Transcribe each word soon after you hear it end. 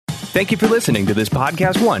Thank you for listening to this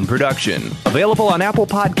Podcast One production. Available on Apple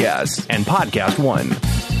Podcasts and Podcast One.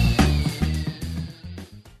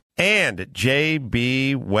 And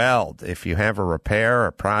J.B. Weld. If you have a repair,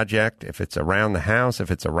 a project, if it's around the house, if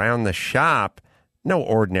it's around the shop, no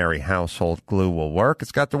ordinary household glue will work.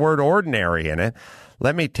 It's got the word ordinary in it.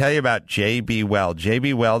 Let me tell you about J.B. Weld.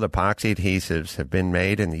 J.B. Weld epoxy adhesives have been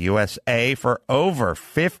made in the USA for over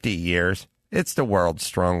 50 years. It's the world's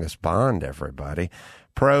strongest bond, everybody.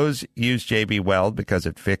 Pros use J.B. Weld because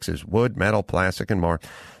it fixes wood, metal, plastic, and more.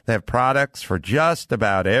 They have products for just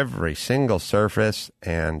about every single surface,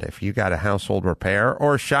 and if you got a household repair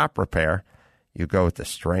or a shop repair, you go with the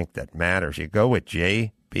strength that matters. You go with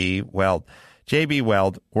J.B. Weld. J.B.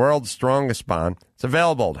 Weld, world's strongest bond. It's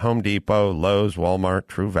available at Home Depot, Lowe's, Walmart,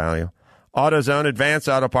 True Value, AutoZone, Advanced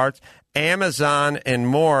Auto Parts, Amazon, and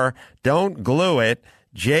more. Don't glue it.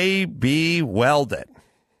 J.B. Weld it.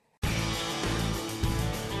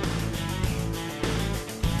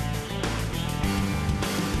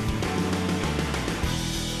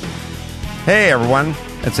 Hey everyone,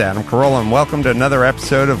 it's Adam Carolla, and welcome to another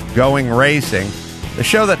episode of Going Racing, the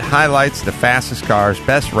show that highlights the fastest cars,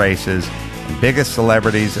 best races, and biggest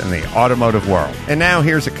celebrities in the automotive world. And now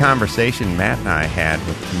here's a conversation Matt and I had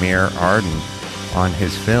with Tamir Ardon on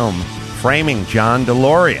his film, Framing John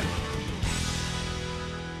Delorean.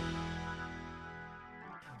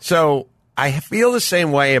 So I feel the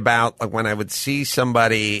same way about like when I would see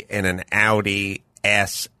somebody in an Audi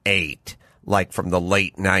S8. Like from the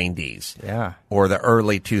late 90s or the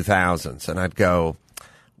early 2000s. And I'd go,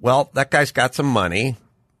 well, that guy's got some money,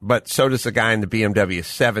 but so does the guy in the BMW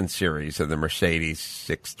 7 Series or the Mercedes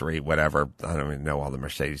 6.3, whatever. I don't even know all the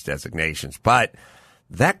Mercedes designations. But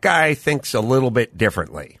that guy thinks a little bit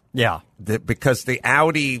differently. Yeah. Because the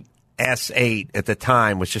Audi S8 at the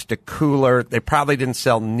time was just a cooler. They probably didn't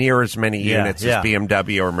sell near as many units as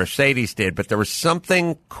BMW or Mercedes did, but there was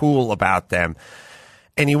something cool about them.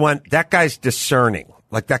 And you want, that guy's discerning.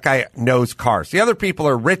 Like, that guy knows cars. The other people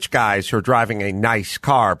are rich guys who are driving a nice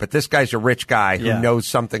car, but this guy's a rich guy who knows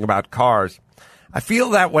something about cars. I feel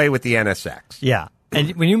that way with the NSX. Yeah.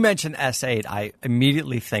 And when you mention S8, I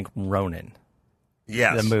immediately think Ronin.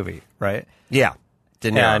 Yes. The movie, right? Yeah.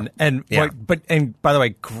 And by the way,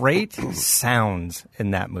 great sounds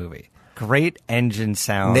in that movie. Great engine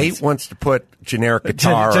sounds. Nate wants to put generic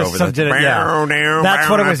guitar over the... That's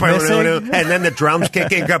what it was missing. And then the drums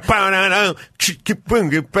kick in. That's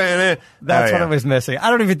what it was missing.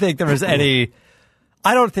 I don't even think there was any...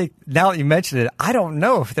 I don't think, now that you mentioned it, I don't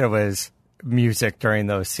know if there was music during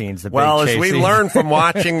those scenes. As we learned from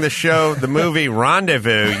watching the show, the movie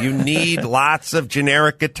Rendezvous, you need lots of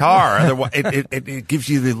generic guitar. Otherwise, it gives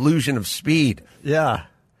you the illusion of speed. Yeah.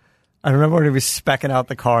 I remember when he was specking out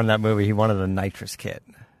the car in that movie, he wanted a nitrous kit.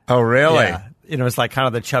 Oh, really? Yeah. You know, it's like kind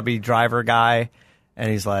of the chubby driver guy, and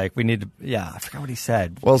he's like, we need to, I forgot what he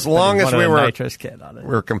said. Well, as long as we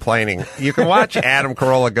were complaining. You can watch Adam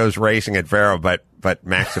Carolla Goes Racing at Vero, but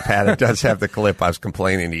Max Zapata does have the clip I was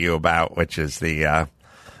complaining to you about, which is the,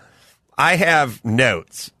 I have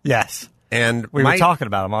notes. Yes. And we were talking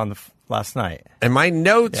about them on last night. And my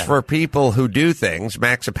notes for people who do things,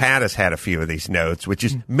 Max Zapata's had a few of these notes, which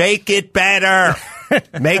is make it better.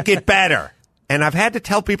 Make it better. And I've had to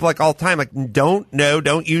tell people like all the time, like, don't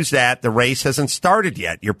use that. The race hasn't started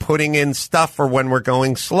yet. You're putting in stuff for when we're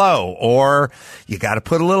going slow, or you got to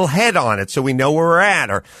put a little head on it so we know where we're at,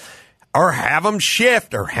 or have them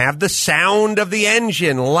shift, or have the sound of the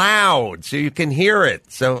engine loud so you can hear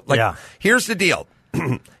it. So here's the deal.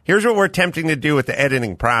 Here's what we're attempting to do with the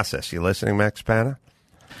editing process. You listening, Max Zapata?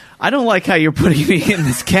 I don't like how you're putting me in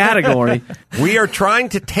this category. We are trying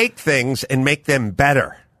to take things and make them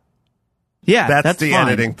better. Yeah, that's the fine.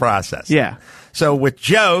 Editing process. Yeah. So with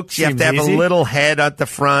jokes, you have to have easy. a little head at the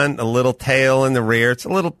front, a little tail in the rear. It's a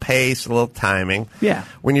little pace, a little timing. Yeah.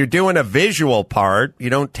 When you're doing a visual part, you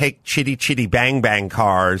don't take chitty chitty bang bang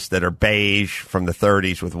cars that are beige from the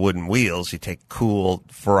 30s with wooden wheels. You take cool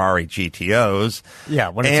Ferrari GTOs. Yeah,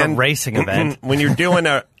 when it's a racing event. When you're doing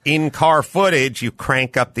a in-car footage, you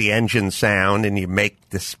crank up the engine sound and you make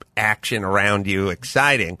this action around you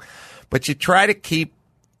exciting. But you try to keep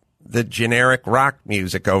the generic rock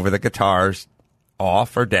music over the guitars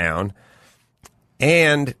off or down,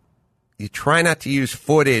 and you try not to use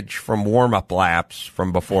footage from warm-up laps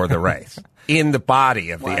from before the race in the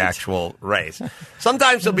body of the actual race.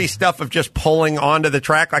 Sometimes there'll be stuff of just pulling onto the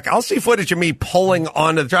track. Like, I'll see footage of me pulling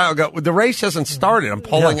onto the track. I'll go, the race hasn't started. I'm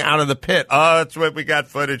pulling out of the pit. Oh, that's what we got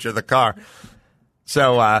footage of the car.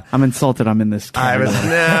 So I'm insulted. I'm in this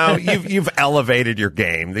category. You've elevated your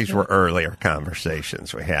game. These were earlier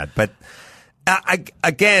conversations we had, but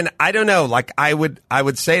Again, I don't know. Like I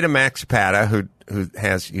would say to Max Zapata, who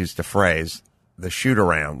has used the phrase, the shoot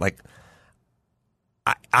around, like,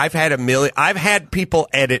 I've had people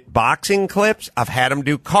edit boxing clips. I've had them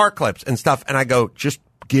do car clips and stuff. And I go, just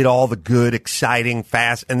get all the good, exciting,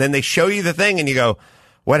 fast. And then they show you the thing and you go,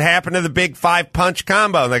 what happened to the big 5-punch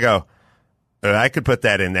combo? And they go, I could put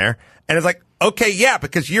that in there. And it's like, okay, yeah,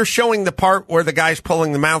 because you're showing the part where the guy's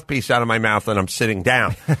pulling the mouthpiece out of my mouth and I'm sitting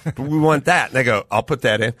down. But we want that. And they go, I'll put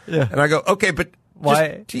that in. Yeah. And I go, okay, but why?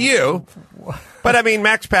 Just to you. But I mean,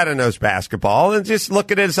 Max Zapata knows basketball and just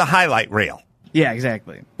look at it as a highlight reel. Yeah,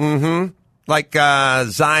 exactly. Mm-hmm. Like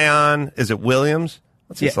Zion, is it Williams?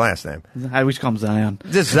 What's his last name? I always call him Zion.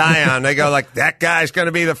 Just Zion. They go like, that guy's going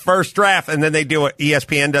to be the first draft. And then they do what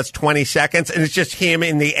ESPN does 20 seconds, and it's just him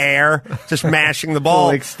in the air, just mashing the ball.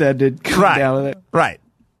 Full extended. Right. Down with it. Right.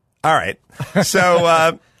 All right.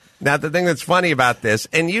 So now the thing that's funny about this,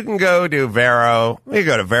 and you can go to Vero. You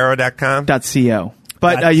go to Vero.com. .co.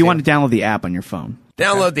 But you want to download the app on your phone.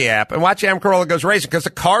 Download the app and watch Adam Carolla Goes Racing, because the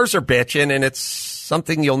cars are bitching and it's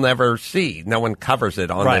something you'll never see. No one covers it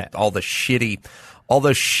on all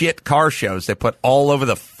those shit car shows they put all over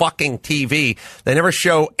the fucking TV. They never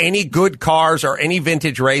show any good cars or any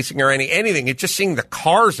vintage racing or anything. It's just seeing the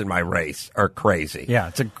cars in my race are crazy. Yeah,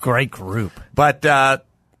 it's a great group. But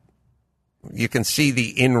you can see the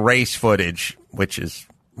in-race footage, which is,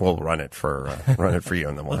 we'll run it for you,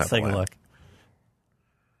 and then we'll Let's have take a look.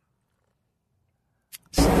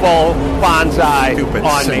 Full bonsai stupid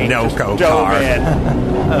on Sunoco car.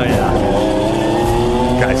 Oh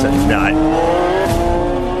yeah, guy's a nut.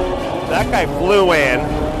 That guy flew in.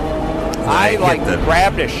 I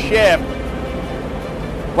grabbed a shift,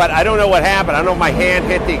 but I don't know what happened. I don't know if my hand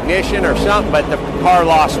hit the ignition or something, but the car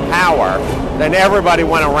lost power. Then everybody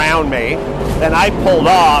went around me. Then I pulled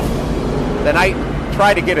off. Then I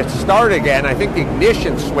tried to get it started again. I think the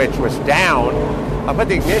ignition switch was down. I put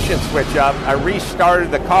the ignition switch up. I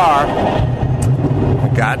restarted the car.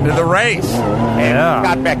 Got into the race. And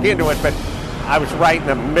got back into it, but I was right in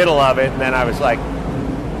the middle of it, and then I was like,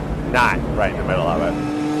 not right in the middle of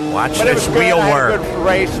it. Watch but this wheel work. I work. had a good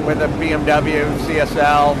race with a BMW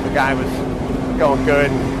CSL. The guy was going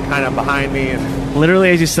good and kind of behind me. And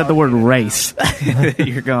literally, as you said the word race,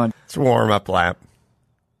 you're going. It's a warm-up lap.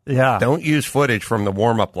 Yeah. Don't use footage from the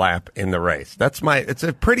warm-up lap in the race. It's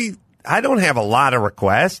a pretty... I don't have a lot of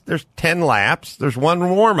requests. There's 10 laps. There's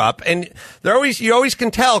one warm-up. And you always can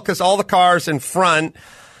tell because all the cars in front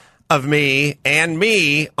of me and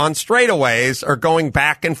me on straightaways are going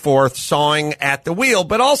back and forth, sawing at the wheel.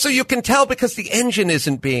 But also you can tell because the engine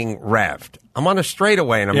isn't being revved. I'm on a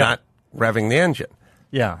straightaway and I'm not revving the engine.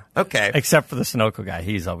 Yeah. Okay. Except for the Sunoco guy.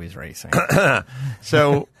 He's always racing.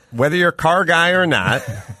 So whether you're a car guy or not,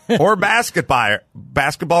 or basketball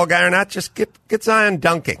guy or not, just get Zion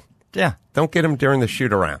dunking. Yeah. Don't get him during the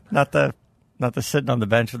shoot around. Not the sitting on the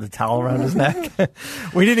bench with the towel around his neck.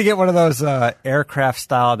 We need to get one of those aircraft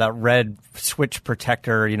style, that red switch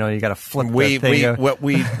protector. You know, you got to flip the thing.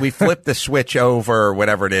 We flipped the switch over, or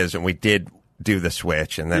whatever it is, and we did do the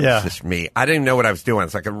switch, and that was just me. I didn't know what I was doing.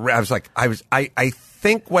 It's like I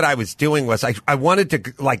think what I was doing was I wanted to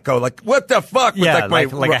go what the fuck?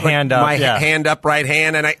 With like a hand up, hand up, right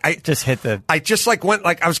hand, and I just hit the. I just went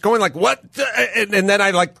I was going what, and then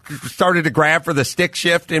I started to grab for the stick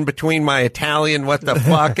shift in between my Italian what the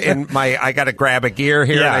fuck and I got to grab a gear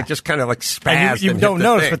here, and I just kind of spazzed. You don't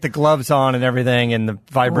notice with the gloves on and everything, and the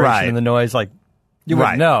vibration and the noise, you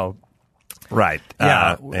wouldn't know. Right.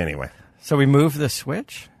 Yeah. Anyway, so we moved the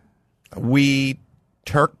switch. We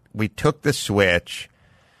took the switch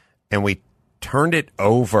and we turned it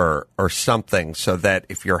over or something so that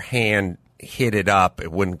if your hand hit it up,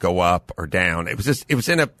 it wouldn't go up or down. It was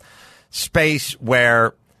in a space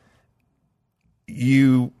where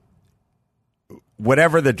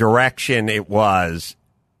whatever the direction it was,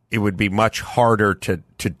 it would be much harder to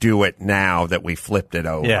do it now that we flipped it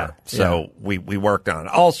over. Yeah, so we worked on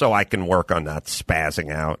it. Also, I can work on not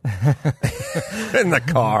spazzing out in the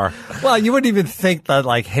car. Well, you wouldn't even think that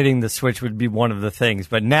hitting the switch would be one of the things,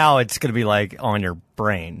 but now it's going to be on your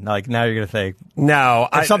brain. Now you're going to think, no,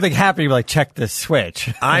 if something happened, you're check this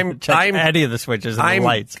switch. I'm any of the switches and the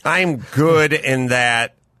lights. I'm good in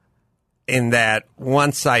that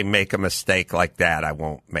once I make a mistake like that, I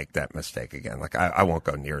won't make that mistake again. I won't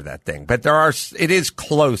go near that thing. But it is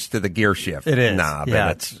close to the gear shift knob.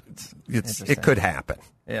 Yeah. And it could happen.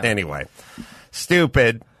 Yeah. Anyway,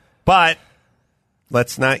 stupid. But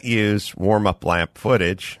let's not use warm-up lap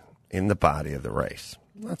footage in the body of the race.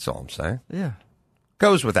 That's all I'm saying. Yeah.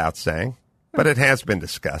 Goes without saying, but it has been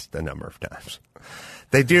discussed a number of times.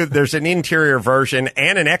 They do. There's an interior version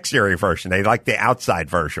and an exterior version. They like the outside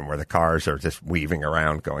version where the cars are just weaving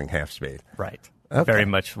around going half speed. Right. Okay. Very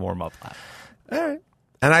much warm-up lap. All right.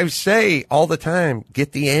 And I say all the time,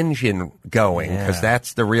 get the engine going because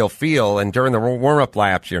that's the real feel. And during the warm-up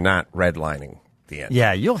laps, you're not redlining the engine.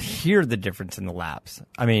 Yeah, you'll hear the difference in the laps.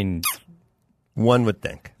 I mean, one would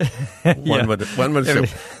think. One would assume.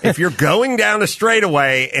 If you're going down a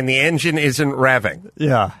straightaway and the engine isn't revving,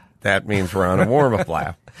 that means we're on a warm-up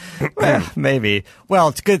lap. Well, maybe. Well,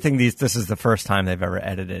 it's a good thing this is the first time they've ever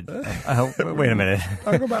edited. Wait a minute.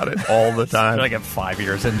 Talk about it all the time. I get 5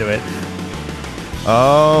 years into it.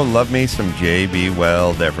 Oh, love me some JB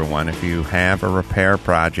Weld, everyone. If you have a repair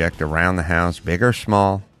project around the house, big or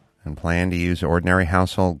small, and plan to use ordinary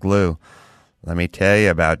household glue, let me tell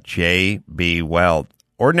you about JB Weld.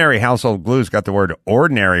 Ordinary household glue's got the word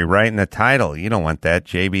ordinary right in the title. You don't want that.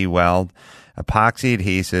 JB Weld epoxy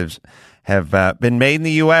adhesives have been made in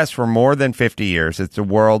the U.S. for more than 50 years. It's the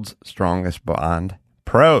world's strongest bond.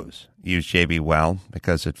 Pros use JB Weld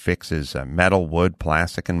because it fixes metal, wood,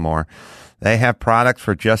 plastic, and more. They have products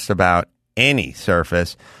for just about any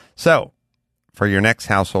surface. So, for your next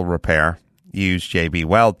household repair, use JB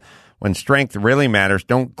Weld. When strength really matters,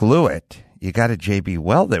 don't glue it. You got to JB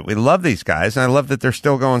Weld it. We love these guys, and I love that they're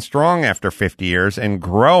still going strong after 50 years and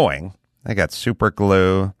growing. They got super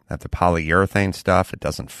glue, they have the polyurethane stuff. It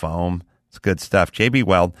doesn't foam. It's good stuff. JB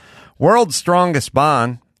Weld, world's strongest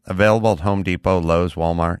bond, available at Home Depot, Lowe's,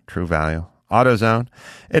 Walmart, True Value, AutoZone,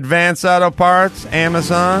 Advanced Auto Parts,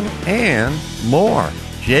 Amazon, and more.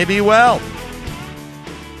 JB Weld.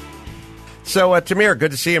 So, Tamir,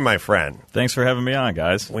 good to see you, my friend. Thanks for having me on,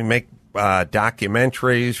 guys. We make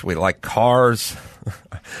documentaries. We like cars.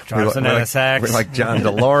 Drives an NSX. We like John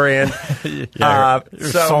Delorean. You're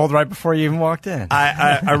sold right before you even walked in.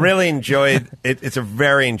 I really enjoyed it. It's a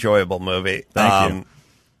very enjoyable movie. Thank you.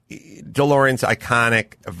 DeLorean's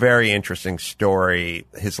iconic, a very interesting story.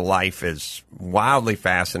 His life is wildly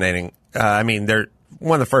fascinating.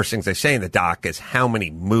 One of the first things they say in the doc is how many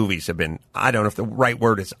movies have been, I don't know if the right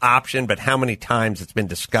word is option, but how many times it's been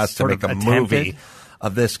discussed to make a movie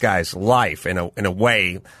of this guy's life. In a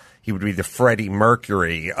way, he would be the Freddie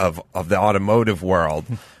Mercury of the automotive world.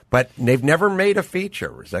 But they've never made a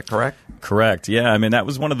feature. Is that correct? Correct. Yeah. I mean, that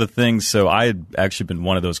was one of the things. So I had actually been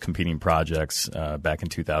one of those competing projects back in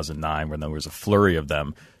 2009 when there was a flurry of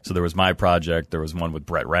them. So there was my project. There was one with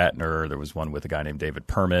Brett Ratner. There was one with a guy named David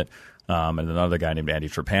Permit and another guy named Andy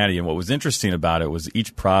Trapani. And what was interesting about it was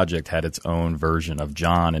each project had its own version of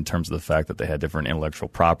John in terms of the fact that they had different intellectual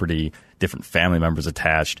property, different family members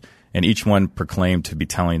attached, and each one proclaimed to be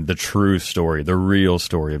telling the true story, the real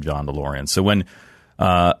story of John DeLorean. So when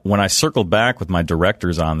I circled back with my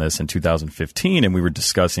directors on this in 2015 and we were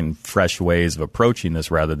discussing fresh ways of approaching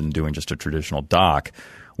this rather than doing just a traditional doc,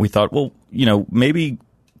 we thought, well, maybe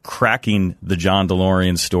cracking the John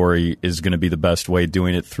DeLorean story is going to be the best way,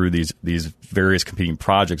 doing it through these various competing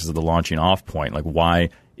projects as the launching off point. Like, why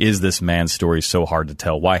is this man's story so hard to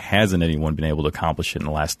tell? Why hasn't anyone been able to accomplish it in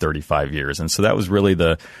the last 35 years? And so that was really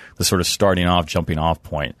the sort of starting off, jumping off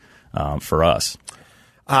point for us.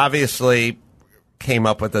 Obviously, came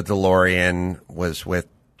up with the DeLorean, was with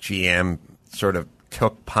GM, sort of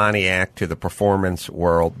took Pontiac to the performance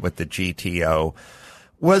world with the GTO,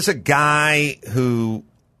 was a guy who,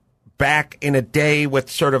 back in a day with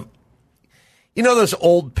sort of, those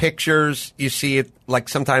old pictures you see it like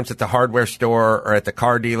sometimes at the hardware store or at the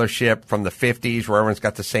car dealership from the 50s where everyone's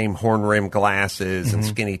got the same horn-rimmed glasses and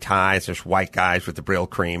skinny ties. There's white guys with the Brill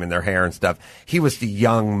cream in their hair and stuff. He was the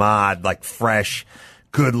young mod, like fresh,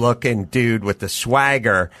 good-looking dude with the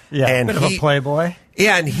swagger. Yeah, and bit of a playboy.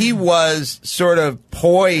 Yeah, and he was sort of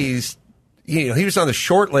poised. He was on the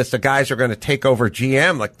short list of guys who are going to take over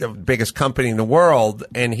GM, like the biggest company in the world,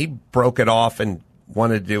 and he broke it off and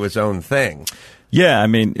wanted to do his own thing. Yeah, I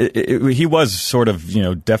mean, he was sort of,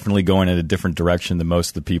 definitely going in a different direction than most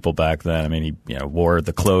of the people back then. I mean, he, wore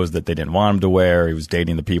the clothes that they didn't want him to wear. He was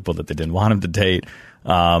dating the people that they didn't want him to date.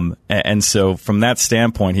 And so from that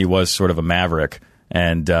standpoint, he was sort of a maverick.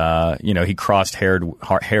 And, he crossed hairs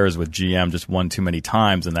with GM just one too many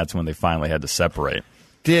times, and that's when they finally had to separate.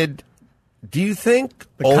 Do you think...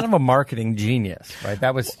 kind of a marketing genius, right?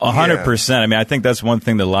 That was... 100%. I mean, I think that's one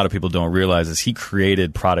thing that a lot of people don't realize is he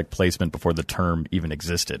created product placement before the term even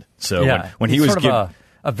existed. So when he was... sort of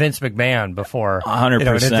a Vince McMahon before, 100%.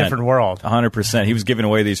 In a different world. 100%. He was giving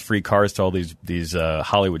away these free cars to all these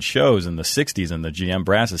Hollywood shows in the 60s, and the GM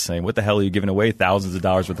brass is saying, what the hell are you giving away thousands of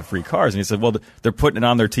dollars worth of free cars? And he said, well, they're putting it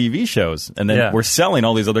on their TV shows, and then we're selling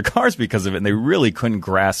all these other cars because of it, and they really couldn't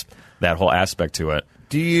grasp that whole aspect to it.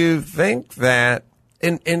 Do you think that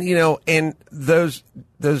And you know, and those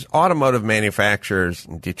automotive manufacturers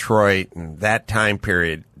in Detroit and that time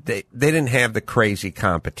period, they didn't have the crazy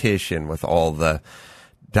competition with all the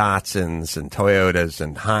Datsuns and Toyotas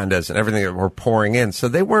and Hondas and everything that were pouring in. So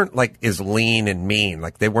they weren't like as lean and mean.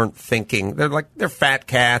 Like they weren't thinking, they're fat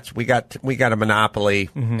cats. We got a monopoly.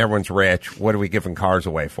 Mm-hmm. Everyone's rich. What are we giving cars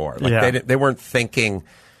away for? Like they weren't thinking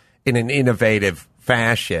in an innovative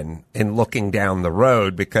fashion and looking down the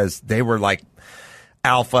road, because they were like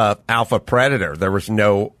alpha predator. There was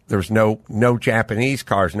no Japanese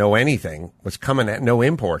cars, no anything was coming at, no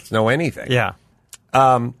imports, no anything. Yeah.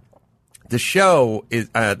 The show is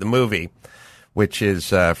the movie, which is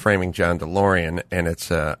Framing John Delorean, and it's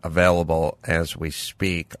available as we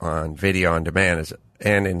speak on video on demand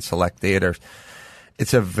and in select theaters.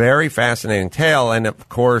 It's a very fascinating tale, and of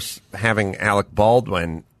course, having Alec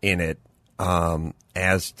Baldwin in it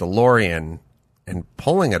as Delorean and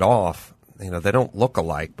pulling it off. You know, they don't look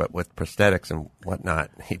alike, but with prosthetics and whatnot,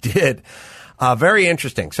 he did. Very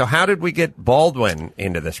interesting. So how did we get Baldwin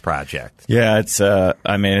into this project? Yeah, it's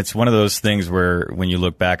one of those things where when you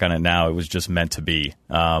look back on it now, it was just meant to be.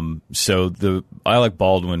 So Alec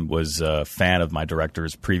Baldwin was a fan of my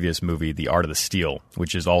director's previous movie, The Art of the Steal,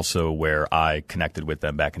 which is also where I connected with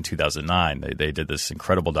them back in 2009. They did this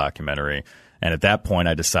incredible documentary. And at that point,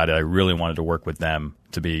 I decided I really wanted to work with them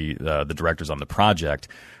to be the directors on the project.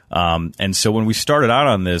 And so when we started out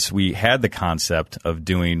on this, we had the concept of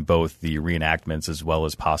doing both the reenactments as well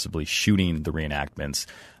as possibly shooting the reenactments.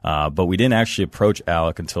 But we didn't actually approach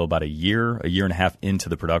Alec until about a year and a half into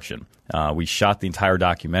the production. We shot the entire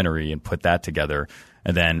documentary and put that together,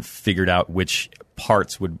 and then figured out which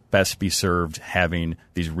parts would best be served having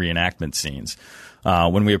these reenactment scenes.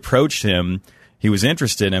 When we approached him, he was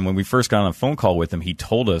interested, and when we first got on a phone call with him, he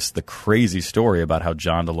told us the crazy story about how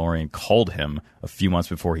John Delorean called him a few months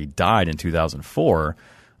before he died in 2004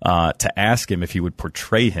 to ask him if he would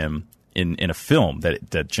portray him in a film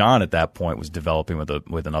that John at that point was developing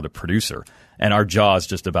with another producer. And our jaws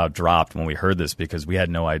just about dropped when we heard this, because we had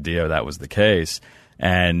no idea that was the case.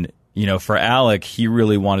 And you know, for Alec, he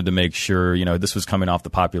really wanted to make sure, you know, this was coming off the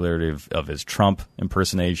popularity of his Trump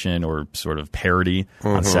impersonation or sort of parody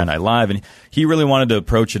on Saturday Night Live. And he really wanted to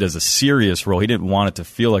approach it as a serious role. He didn't want it to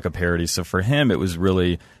feel like a parody. So for him, it was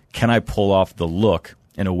really, can I pull off the look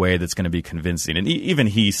in a way that's going to be convincing? And even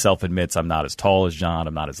he self-admits, I'm not as tall as John,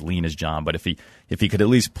 I'm not as lean as John. But if he could at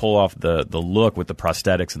least pull off the look with the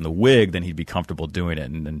prosthetics and the wig, then he'd be comfortable doing it.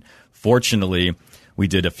 And fortunately, we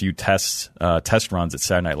did a few test runs at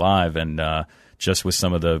Saturday Night Live, and just with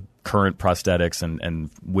some of the current prosthetics and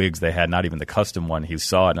wigs they had, not even the custom one, he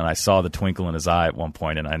saw it, and I saw the twinkle in his eye at one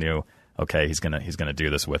point, and I knew, okay, he's gonna do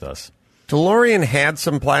this with us. Delorean had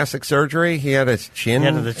some plastic surgery. He had his chin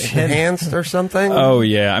enhanced or something. Oh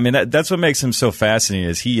yeah, I mean that's what makes him so fascinating.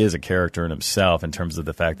 Is he is a character in himself in terms of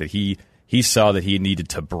the fact that he saw that he needed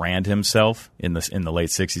to brand himself in the late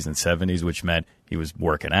 60s and 70s, which meant he was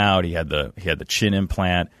working out. He had the chin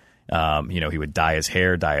implant. He would dye his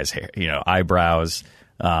hair, eyebrows.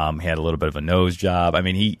 He had a little bit of a nose job. I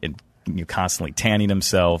mean, he constantly tanning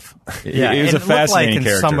himself. Yeah, he was a fascinating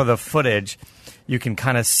character. In some of the footage, you can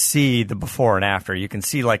kind of see the before and after. You can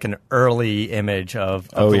see like an early image of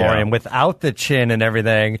Delorean without the chin and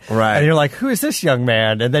everything. Right. And you're like, who is this young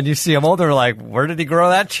man? And then you see him older, like, where did he grow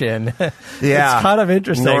that chin? Yeah. It's kind of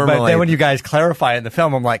interesting. Normally. But then when you guys clarify it in the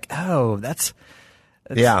film, I'm like, oh,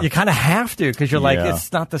 you kind of have to, because you're like,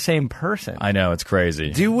 it's not the same person. I know, it's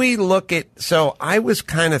crazy. Do we look at, so I was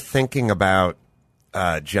kind of thinking about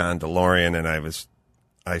John Delorean, and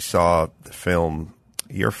I saw the film,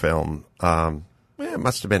 your film, it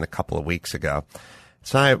must have been a couple of weeks ago.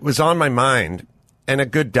 So it was on my mind, and a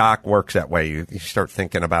good doc works that way. You start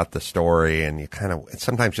thinking about the story, and you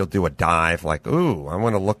sometimes you'll do a dive, like, ooh, I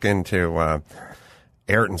want to look into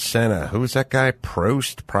Ayrton Senna. Who's that guy?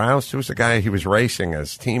 Proust? Who's the guy he was racing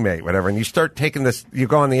as teammate, whatever. And you start taking this, you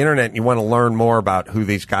go on the internet and you want to learn more about who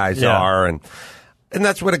these guys are. And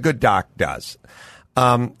that's what a good doc does.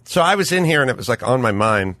 So I was in here and it was like on my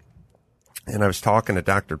mind, and I was talking to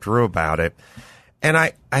Dr. Drew about it. And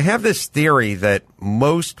I have this theory that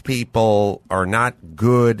most people are not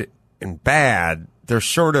good and bad. They're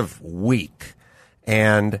sort of weak.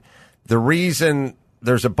 And the reason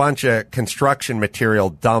there's a bunch of construction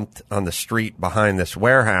material dumped on the street behind this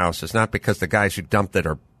warehouse is not because the guys who dumped it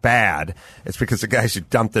are bad. It's because the guys who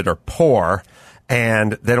dumped it are poor,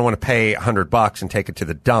 and they don't want to pay $100 and take it to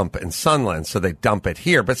the dump in Sunland, so they dump it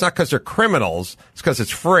here. But it's not because they're criminals. It's because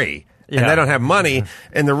it's free, and they don't have money.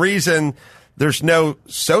 And the reason there's no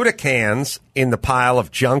soda cans in the pile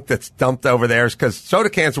of junk that's dumped over there because soda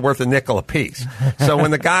cans are worth a nickel apiece. So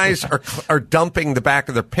when the guys are dumping the back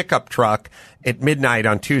of their pickup truck at midnight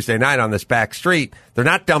on Tuesday night on this back street, they're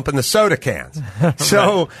not dumping the soda cans.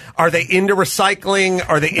 So are they into recycling?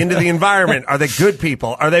 Are they into the environment? Are they good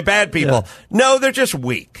people? Are they bad people? Yeah. No, they're just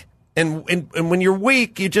weak. And when you're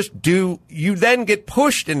weak, you then get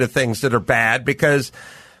pushed into things that are bad because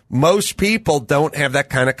most people don't have that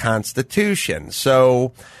kind of constitution.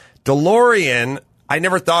 So Delorean, I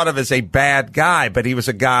never thought of as a bad guy, but he was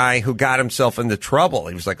a guy who got himself into trouble.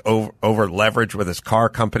 He was like over leveraged with his car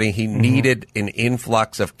company. He needed an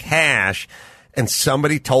influx of cash, and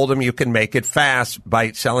somebody told him you can make it fast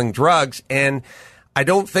by selling drugs. And I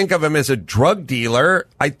don't think of him as a drug dealer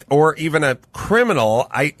or even a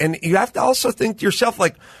criminal. And you have to also think to yourself,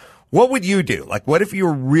 like, what would you do? Like, what if you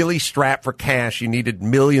were really strapped for cash, you needed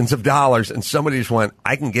millions of dollars, and somebody just went,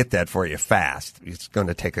 I can get that for you fast. It's going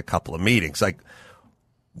to take a couple of meetings. Like,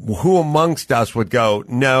 who amongst us would go,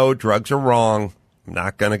 no, drugs are wrong, I'm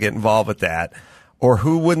not going to get involved with that? Or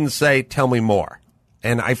who wouldn't say, tell me more?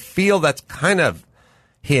 And I feel that's kind of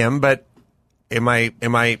him, but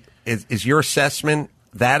is your assessment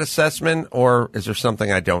that assessment, or is there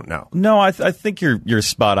something I don't know? No, I think you're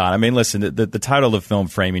spot on. I mean, listen, the title of the film,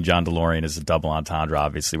 Framing John Delorean, is a double entendre,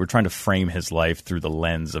 obviously. We're trying to frame his life through the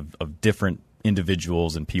lens of different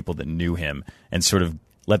individuals and people that knew him and sort of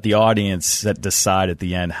let the audience decide at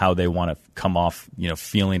the end how they want to come off,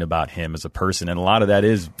 feeling about him as a person. And a lot of that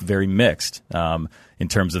is very mixed in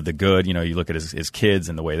terms of the good. You look at his kids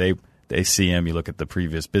and the way they see him. You look at the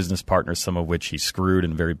previous business partners, some of which he screwed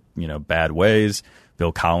in very, bad ways.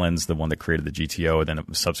 Bill Collins, the one that created the GTO, and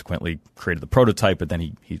then subsequently created the prototype, but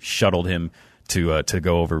then he shuttled him to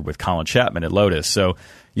go over with Colin Chapman at Lotus. So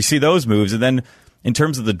you see those moves. And then in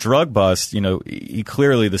terms of the drug bust,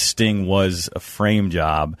 clearly the sting was a frame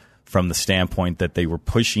job from the standpoint that they were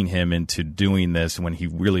pushing him into doing this when he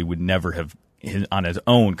really would never have on his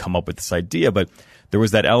own come up with this idea. But there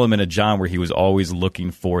was that element of John where he was always looking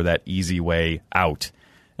for that easy way out.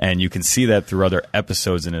 And you can see that through other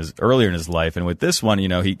episodes earlier in his life. And with this one, he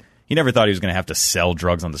never thought he was going to have to sell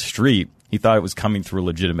drugs on the street. He thought it was coming through a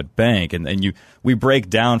legitimate bank. And we break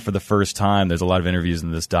down for the first time. There's a lot of interviews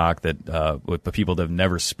in this doc that with people that have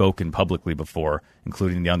never spoken publicly before,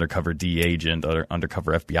 including the undercover DEA agent, other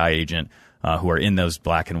undercover FBI agent, who are in those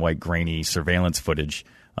black and white grainy surveillance footage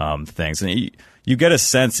things. And you get a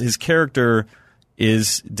sense his character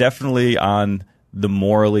is definitely on the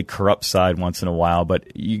morally corrupt side once in a while,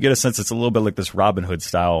 but you get a sense it's a little bit like this Robin Hood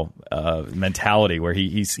style mentality where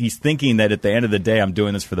he's thinking that at the end of the day, I'm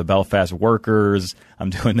doing this for the Belfast workers, I'm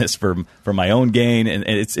doing this for my own gain, and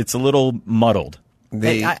it's a little muddled.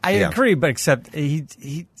 I agree, but except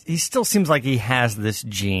he still seems like he has this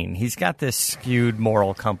gene. He's got this skewed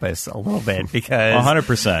moral compass a little bit because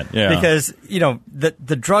 100%, yeah. Because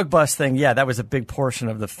the drug bust thing, that was a big portion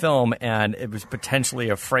of the film, and it was potentially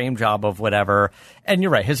a frame job of whatever. And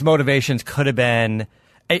you're right, his motivations could have been.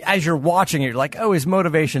 As you're watching it, you're like, oh, his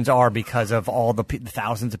motivations are because of all the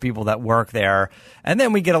thousands of people that work there. And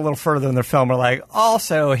then we get a little further in the film. We're like,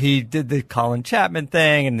 also, he did the Colin Chapman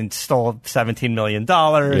thing and then stole $17 million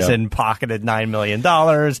and pocketed $9 million.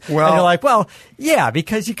 Well, and you're like, well, yeah,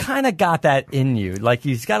 because you kind of got that in you. Like,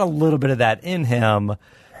 he's got a little bit of that in him.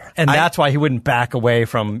 And that's why he wouldn't back away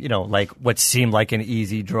from, like what seemed like an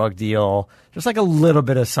easy drug deal. Just like a little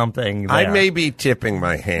bit of something there. I may be tipping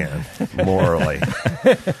my hand morally.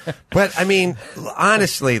 But, I mean,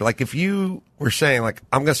 honestly, like if you were saying, like,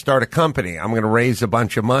 I'm going to start a company, I'm going to raise a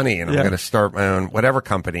bunch of money, and I'm going to start my own whatever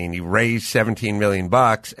company, and you raise $17 million,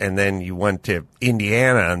 and then you went to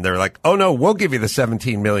Indiana, and they're like, oh, no, we'll give you the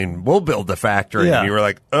 $17 million. We'll build the factory. Yeah. And you were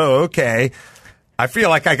like, oh, okay. I feel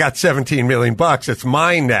like I got $17 million. It's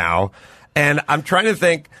mine now. And I'm trying to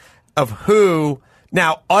think of who.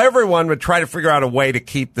 Now, everyone would try to figure out a way to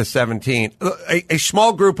keep the 17. A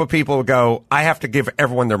small group of people would go, I have to give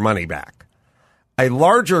everyone their money back. A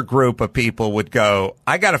larger group of people would go,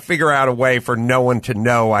 I got to figure out a way for no one to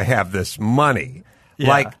know I have this money. Yeah.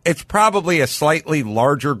 Like, it's probably a slightly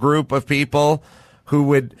larger group of people who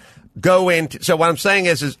would go into. So what I'm saying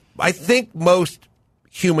is I think most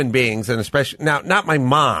human beings, and especially now, not my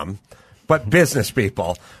mom, but business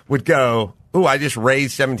people would go, ooh, I just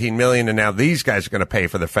raised $17 million and now these guys are going to pay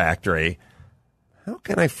for the factory. How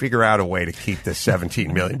can I figure out a way to keep this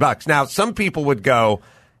 $17 million? Now, some people would go,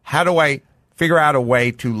 how do I figure out a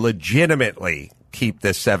way to legitimately keep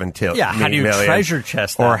this $17 million? Yeah, how do you treasure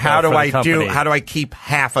chest that? Or how do I keep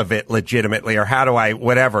half of it legitimately? Or how do I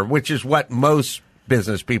whatever, which is what most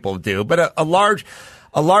business people do. But a large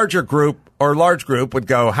a large group would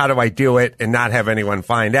go, how do I do it and not have anyone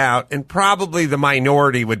find out? And probably the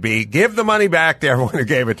minority would be, give the money back to everyone who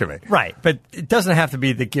gave it to me. Right. But it doesn't have to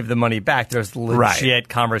be the give the money back. There's legit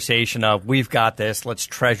conversation of, we've got this. Let's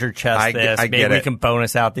treasure chest this. Maybe we can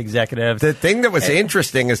bonus out the executives. The thing that was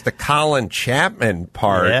interesting is the Colin Chapman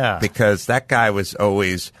part, because that guy was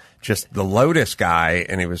always just the Lotus guy,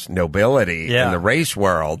 and he was nobility in the race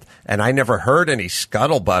world. And I never heard any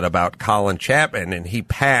scuttlebutt about Colin Chapman, and he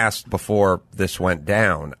passed before this went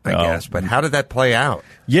down, I guess. But how did that play out?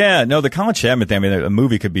 Yeah, no, the Colin Chapman thing, I mean, a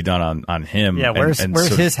movie could be done on him. Yeah, where's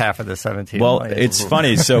his half of the 17 Well, million? it's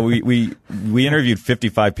funny. So we interviewed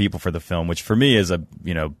 55 people for the film, which for me is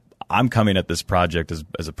I'm coming at this project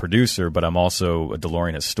as a producer, but I'm also a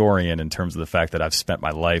DeLorean historian in terms of the fact that I've spent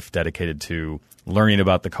my life dedicated to learning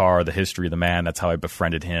about the car, the history of the man. That's how I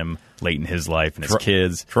befriended him late in his life and his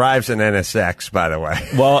kids. Drives an NSX, by the way.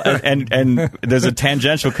 Well, and there's a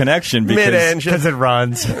tangential connection because it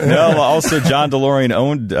runs. No, also John Delorean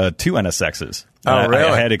owned 2 NSXs. Oh, really?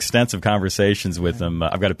 I had extensive conversations with him.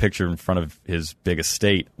 I've got a picture in front of his big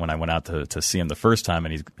estate when I went out to see him the first time,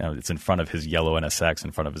 and it's in front of his yellow NSX in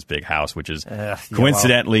front of his big house, which is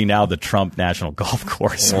coincidentally now the Trump National Golf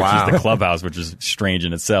Course, which is the clubhouse, which is strange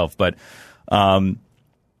in itself. But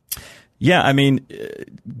yeah, I mean,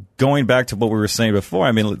 going back to what we were saying before,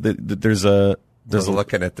 I mean, there's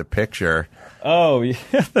looking at the picture. Oh,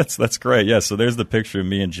 yeah, that's great. Yeah, so there's the picture of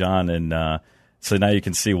me and John, and so now you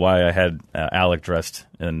can see why I had Alec dressed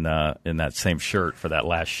in that same shirt for that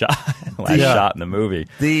last shot, shot in the movie.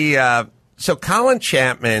 So Colin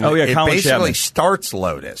Chapman, Colin Chapman starts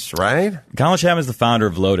Lotus, right? Colin Chapman is the founder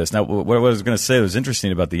of Lotus. Now, what I was going to say that was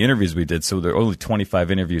interesting about the interviews we did, so there were only 25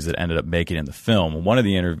 interviews that ended up making it in the film. One of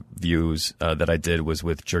the interviews that I did was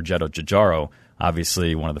with Giorgetto Giugiaro,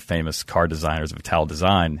 obviously one of the famous car designers of Ital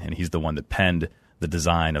Design, and he's the one that penned the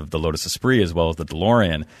design of the Lotus Esprit as well as the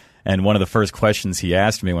DeLorean. And one of the first questions he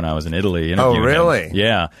asked me when I was in Italy interviewing him. Oh, really?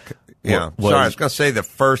 Yeah. Yeah. Sorry, I was going to say the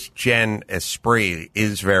first gen Esprit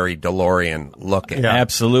is very DeLorean looking. Yeah,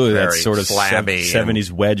 absolutely. Very that sort of slabby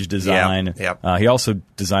 70s wedge design. Yep. He also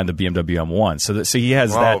designed the BMW M1. So he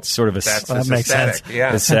has that sort of that makes aesthetic. Sense.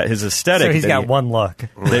 Yeah. His aesthetic. So he's got one look.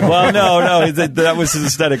 No, that was his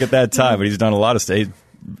aesthetic at that time, but he's done a lot of stuff.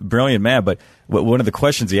 Brilliant man. But one of the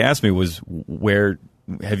questions he asked me was, where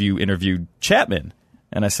have you interviewed Chapman?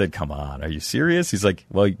 And I said, "Come on, are you serious?" He's like,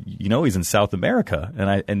 "Well, he's in South America."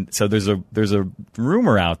 And so there's a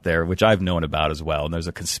rumor out there, which I've known about as well, and there's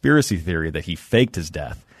a conspiracy theory that he faked his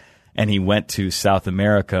death and he went to South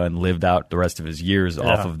America and lived out the rest of his years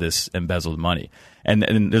off of this embezzled money. And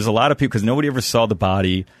there's a lot of people, because nobody ever saw the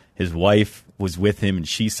body. His wife was with him, and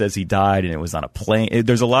she says he died, and it was on a plane.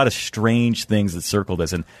 There's a lot of strange things that circle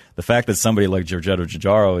this, and the fact that somebody like Giorgetto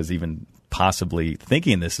Giugiaro is even possibly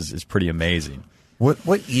thinking this is pretty amazing.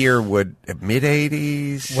 What year would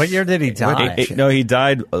mid-'80s? What year did he die? No, he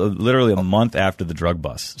died literally a month after the drug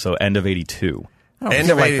bust, so end of 82. I don't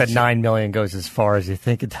feel like the 9 million goes as far as you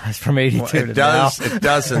think it does from 82 to now. It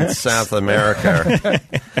does in South America.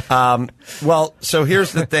 So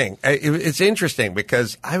here's the thing. It's interesting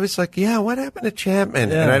because I was like, what happened to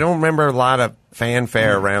Chapman? Yeah. And I don't remember a lot of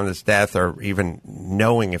fanfare around his death or even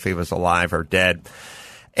knowing if he was alive or dead.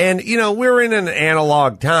 And, we're in an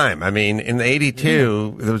analog time. I mean, in the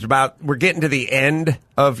 82, it was we're getting to the end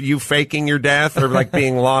of you faking your death or like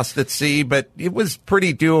being lost at sea, but it was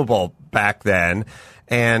pretty doable back then.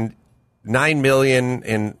 And 9 million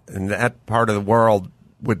in that part of the world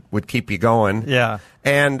would keep you going. Yeah.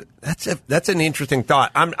 And that's an interesting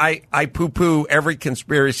thought. I poo-poo every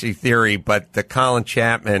conspiracy theory, but the Colin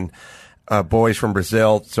Chapman, boys from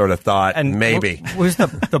Brazil sort of thought and maybe. Who's the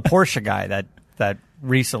Porsche guy that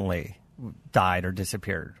recently died or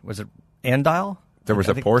disappeared? Was it Andile? There was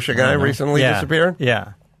a Porsche guy recently disappeared?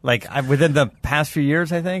 Yeah. Like within the past few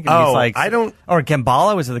years, I think. And I don't. Or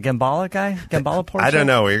Gambala, was it the Gambala guy? Gambala Porsche? I don't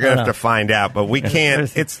know. You're gonna have to find out, but we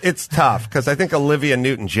can't. It's tough because I think Olivia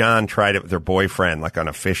Newton-John tried it with her boyfriend, like on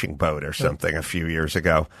a fishing boat or something, a few years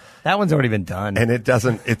ago. That one's already been done, and it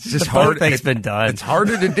doesn't. It's just the hard. It's been done. It's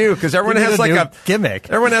harder to do because everyone has like a gimmick.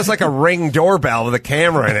 Everyone has like a Ring doorbell with a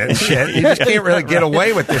camera in it and shit. You just can't really get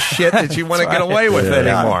away with the shit that you want to get away with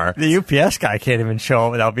anymore. The UPS guy can't even show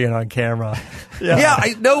it without being on camera. Yeah,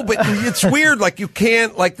 I know, but it's weird. Like you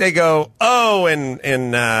can't. Like they go,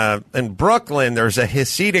 in Brooklyn, there's a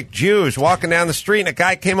Hasidic Jew walking down the street, and a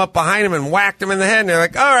guy came up behind him and whacked him in the head. And they're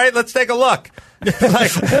like, all right, let's take a look.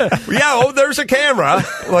 Like, there's a camera.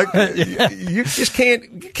 Like, you just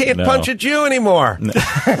can't punch a Jew anymore. No.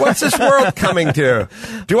 What's this world coming to?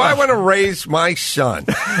 Do I want to raise my son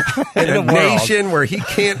in a nation where he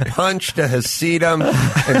can't punch the Hasidim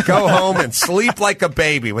and go home and sleep like a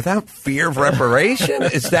baby without fear of reparation?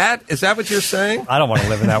 Is that what you're saying? I don't want to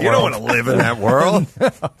live in that world. You don't want to live in that world.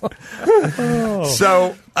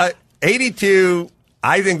 So, 82,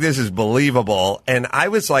 I think this is believable. And I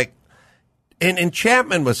was like, and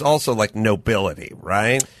Chapman was also like nobility,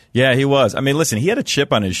 right? Yeah, he was. I mean, listen, he had a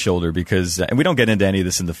chip on his shoulder because, and we don't get into any of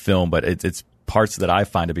this in the film, but it's parts that I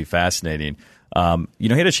find to be fascinating. He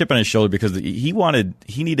had a chip on his shoulder because he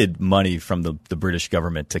needed money from the British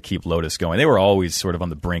government to keep Lotus going. They were always sort of on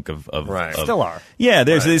the brink of right. Still are. Yeah,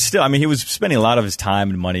 there's still. I mean, he was spending a lot of his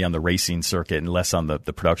time and money on the racing circuit and less on the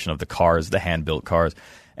production of the cars, the hand-built cars.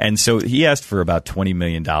 And so he asked for about $20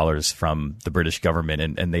 million from the British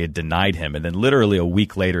government, and they had denied him. And then literally a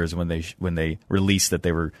week later is when they released that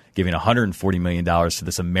they were giving $140 million to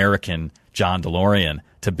this American John Delorean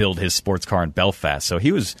to build his sports car in Belfast. So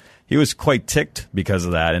he was quite ticked because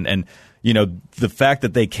of that. And the fact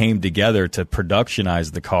that they came together to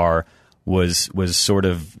productionize the car was sort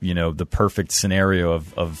of, the perfect scenario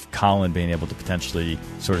of Colin being able to potentially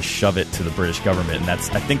sort of shove it to the British government. And I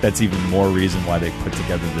think that's even more reason why they put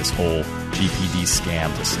together this whole GPD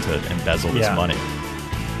scam to embezzle this money.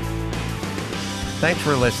 Thanks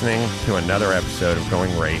for listening to another episode of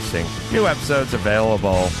Going Racing. New episodes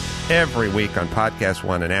available every week on Podcast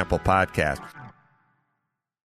One and Apple Podcasts.